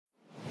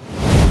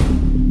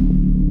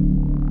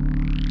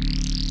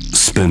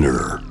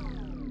Spinner.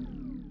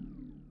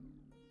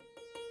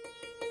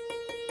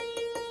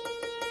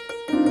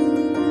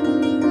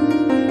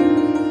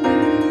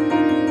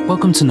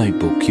 Welcome to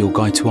Notebook, your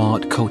guide to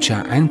art,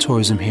 culture and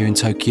tourism here in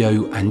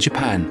Tokyo and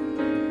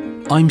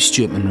Japan. I'm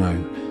Stuart Monroe,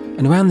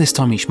 and around this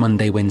time each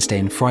Monday, Wednesday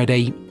and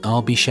Friday,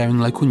 I'll be sharing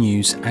local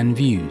news and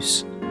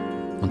views.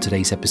 On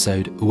today's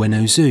episode,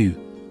 Ueno Zoo,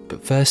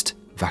 but first,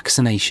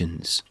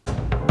 vaccinations.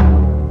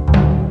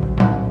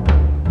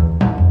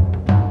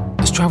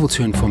 As travel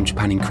to and from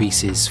Japan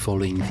increases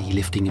following the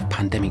lifting of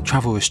pandemic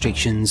travel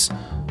restrictions,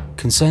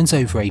 concerns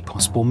over a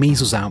possible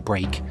measles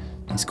outbreak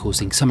is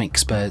causing some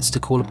experts to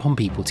call upon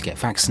people to get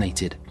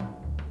vaccinated.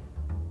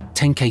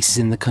 10 cases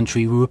in the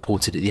country were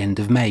reported at the end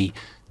of May,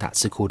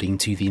 that's according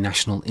to the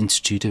National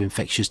Institute of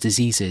Infectious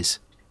Diseases.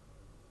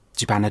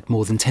 Japan had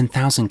more than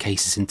 10,000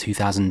 cases in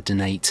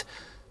 2008,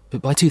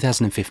 but by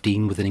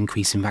 2015, with an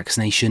increase in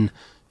vaccination,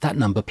 that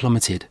number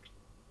plummeted.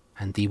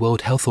 And the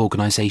World Health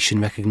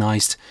Organization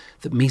recognised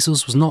that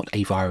measles was not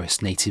a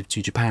virus native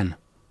to Japan.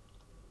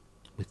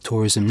 With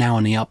tourism now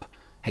on the up,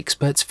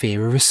 experts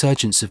fear a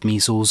resurgence of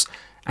measles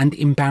and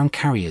inbound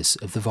carriers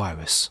of the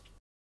virus.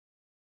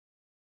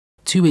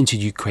 2 injured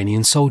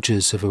Ukrainian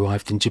soldiers have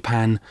arrived in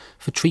Japan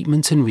for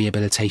treatment and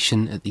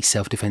rehabilitation at the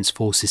Self-Defense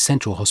Forces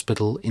Central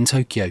Hospital in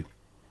Tokyo.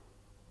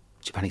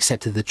 Japan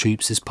accepted the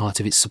troops as part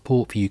of its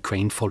support for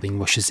Ukraine following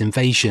Russia's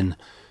invasion,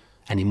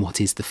 and in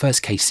what is the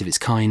first case of its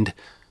kind,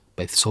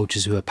 both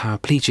soldiers who are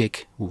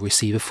paraplegic will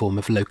receive a form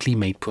of locally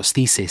made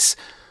prosthesis,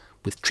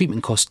 with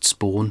treatment costs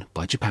borne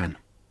by Japan.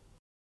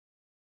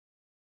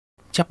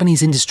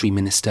 Japanese Industry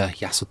Minister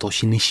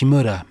Yasutoshi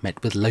Nishimura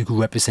met with local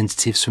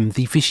representatives from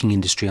the fishing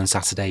industry on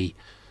Saturday,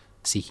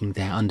 seeking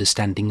their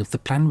understanding of the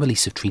planned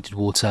release of treated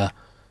water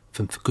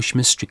from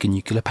Fukushima's stricken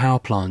nuclear power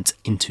plant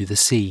into the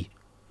sea.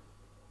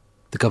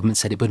 The government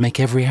said it would make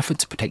every effort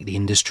to protect the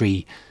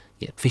industry,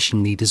 yet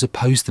fishing leaders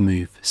opposed the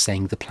move,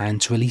 saying the plan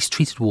to release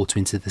treated water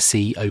into the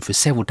sea over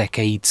several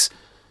decades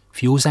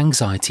fuels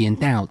anxiety and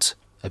doubt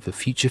over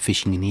future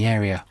fishing in the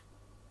area.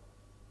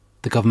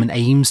 The government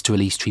aims to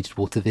release treated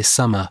water this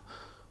summer,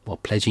 while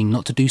pledging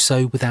not to do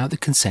so without the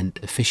consent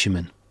of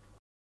fishermen.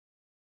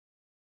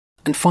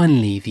 And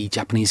finally, the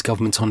Japanese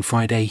government on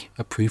Friday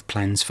approved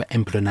plans for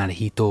Emperor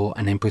Naruhito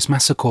and Empress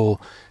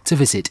Masako to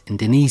visit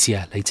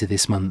Indonesia later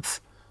this month.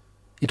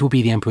 It will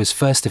be the Emperor's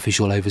first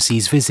official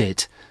overseas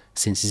visit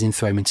since his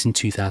enthronement in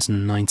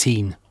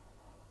 2019.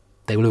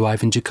 They will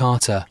arrive in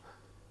Jakarta,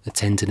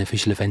 attend an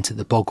official event at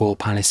the Bogor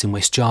Palace in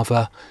West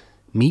Java,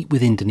 meet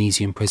with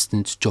Indonesian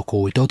President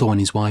Joko Widodo and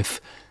his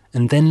wife,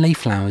 and then lay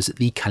flowers at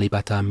the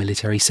Kalibata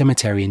Military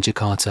Cemetery in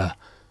Jakarta,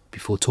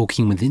 before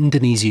talking with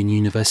Indonesian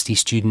university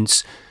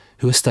students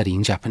who are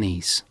studying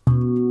Japanese.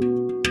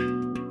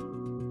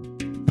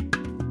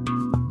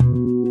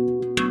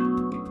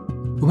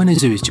 Ueno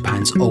Zoo is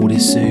Japan's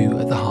oldest zoo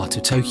at the heart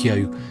of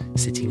Tokyo,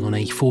 sitting on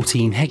a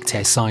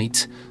 14-hectare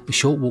site, a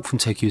short walk from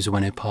Tokyo's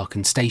Ueno Park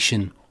and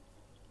Station.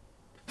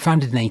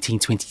 Founded in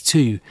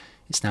 1822,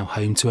 it's now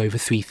home to over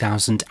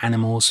 3,000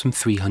 animals from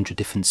 300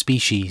 different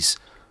species.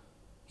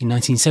 In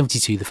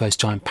 1972, the first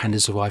giant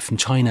pandas arrived from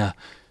China,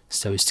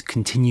 so as to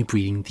continue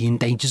breeding the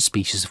endangered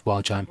species of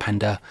wild giant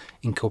panda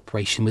in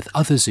cooperation with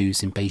other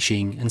zoos in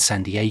Beijing and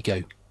San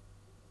Diego.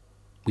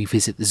 We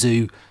visit the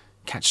zoo,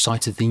 catch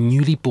sight of the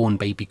newly born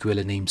baby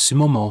gorilla named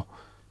Sumomo,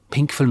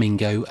 pink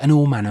flamingo and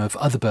all manner of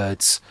other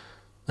birds,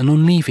 and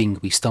on leaving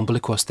we stumble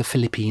across the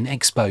Philippine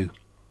Expo,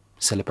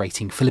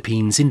 celebrating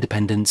Philippines'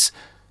 independence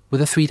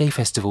with a 3-day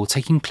festival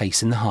taking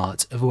place in the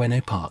heart of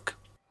Ueno Park.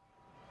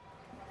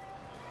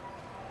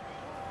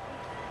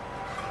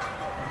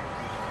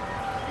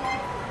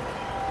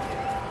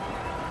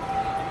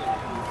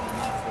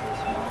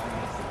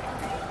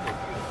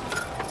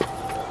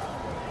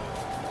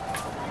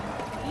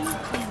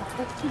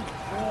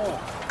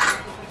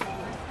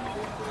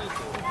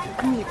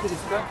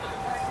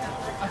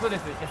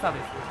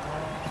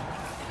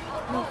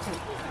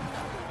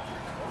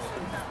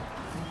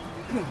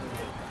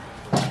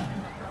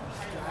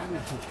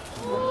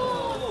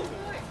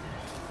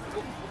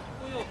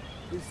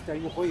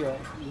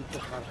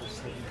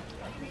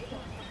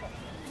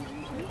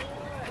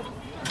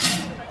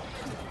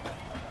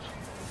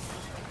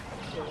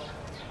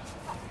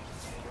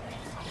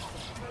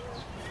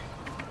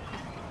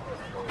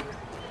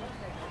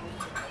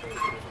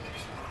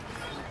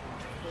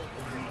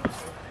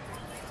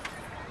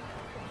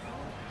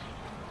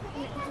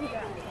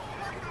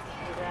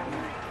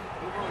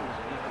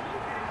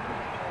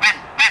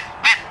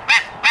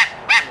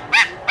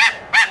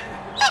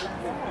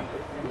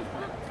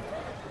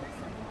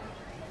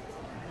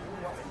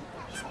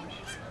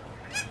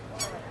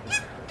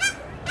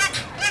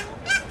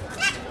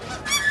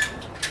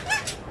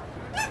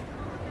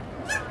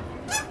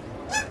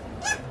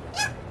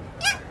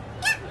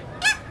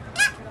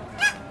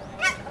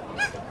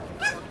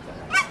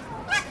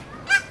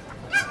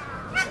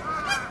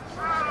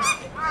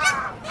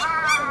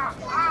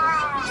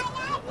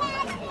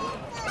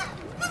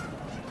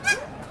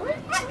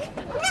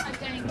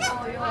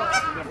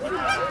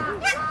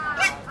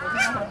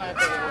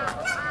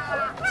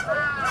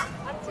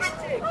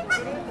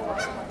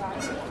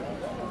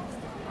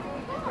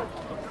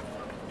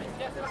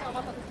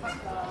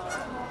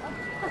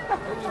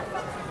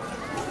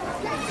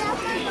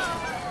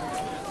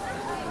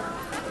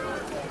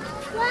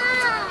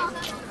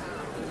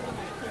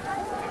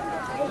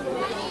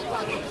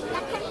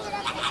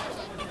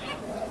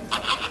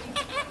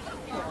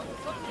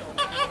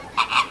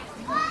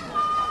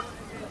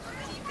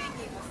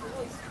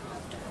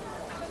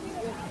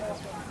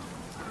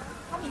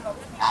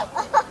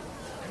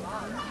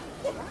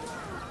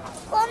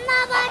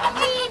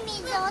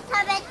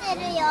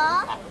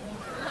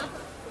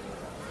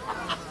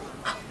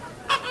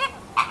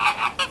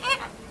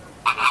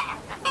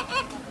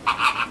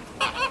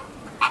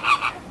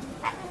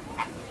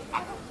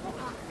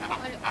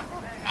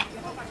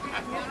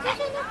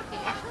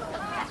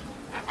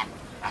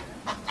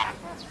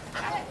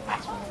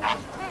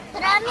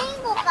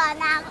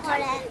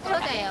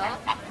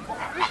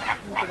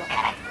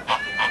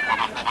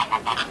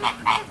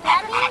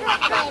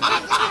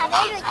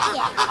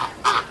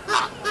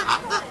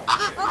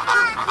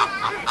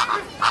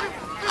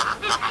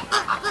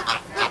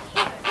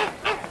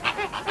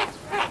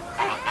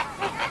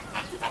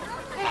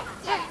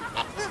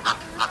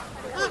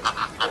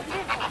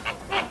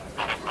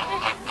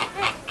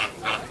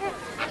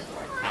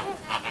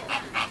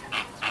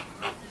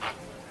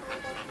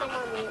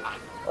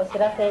 お知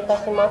らせいた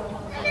します。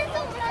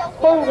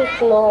本日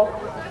の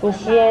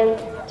西園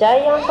ジ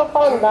ャイアント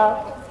パン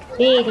ダ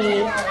リーリ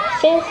ー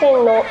シンシ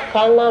ンの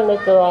観覧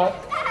列は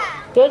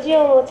4時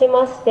をもち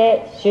まし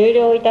て終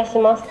了いたし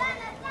ます。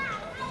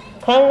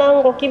観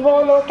覧ご希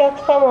望のお客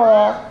様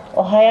は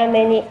お早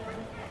めに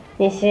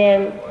西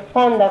園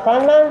パンダ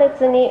観覧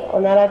列にお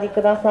並び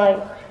ください。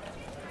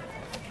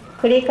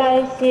繰り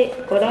返し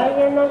ご来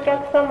園のお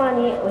客様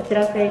にお知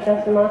らせい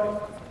たします。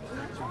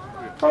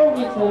本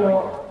日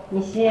の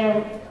西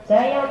園ジ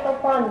ャイアント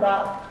パン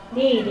ダ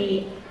リー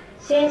リー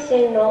シン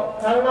シンの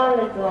観覧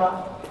列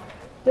は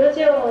4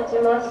時をもち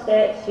まし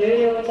て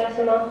終了いた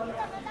します。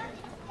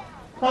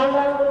観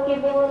覧ご希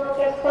望のお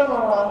客様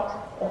は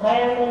お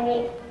早め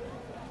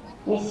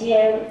に西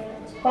園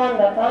パン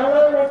ダ観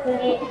覧列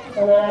に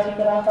お並び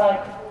ください。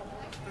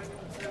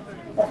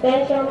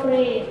Attention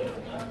please.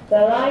 The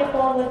line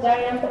for the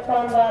giant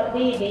panda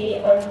Lily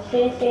and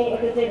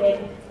Shinshin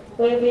exhibit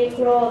will be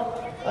closed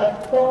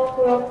at 4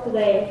 o'clock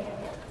today.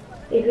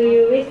 If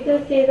you wish to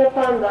see the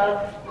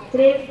pandas,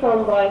 please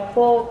come by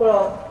 4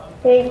 o'clock.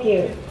 Thank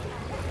you.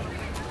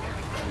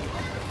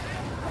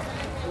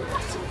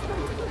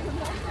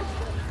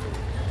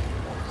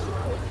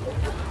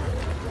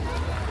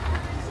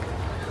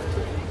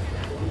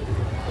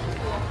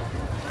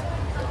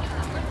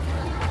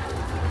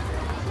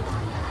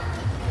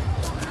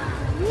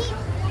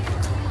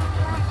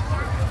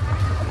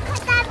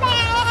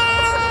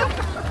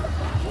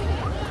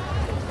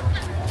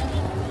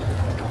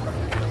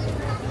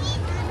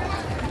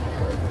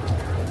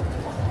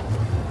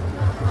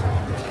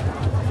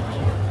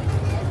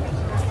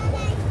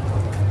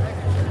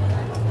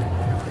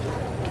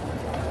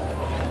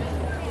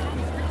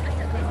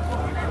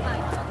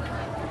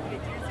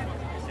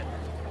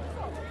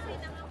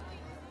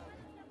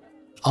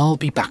 I'll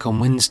be back on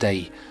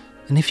Wednesday,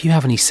 and if you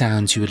have any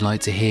sounds you would like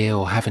to hear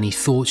or have any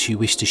thoughts you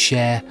wish to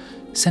share,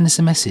 send us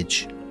a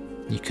message.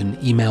 You can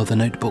email the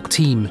Notebook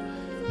team,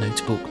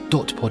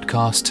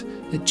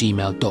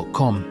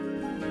 notebook.podcast@gmail.com,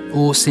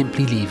 or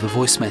simply leave a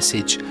voice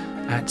message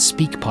at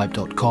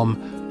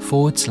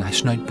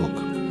speakpipe.com/notebook.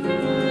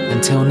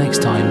 Until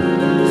next time,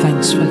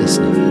 thanks for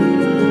listening.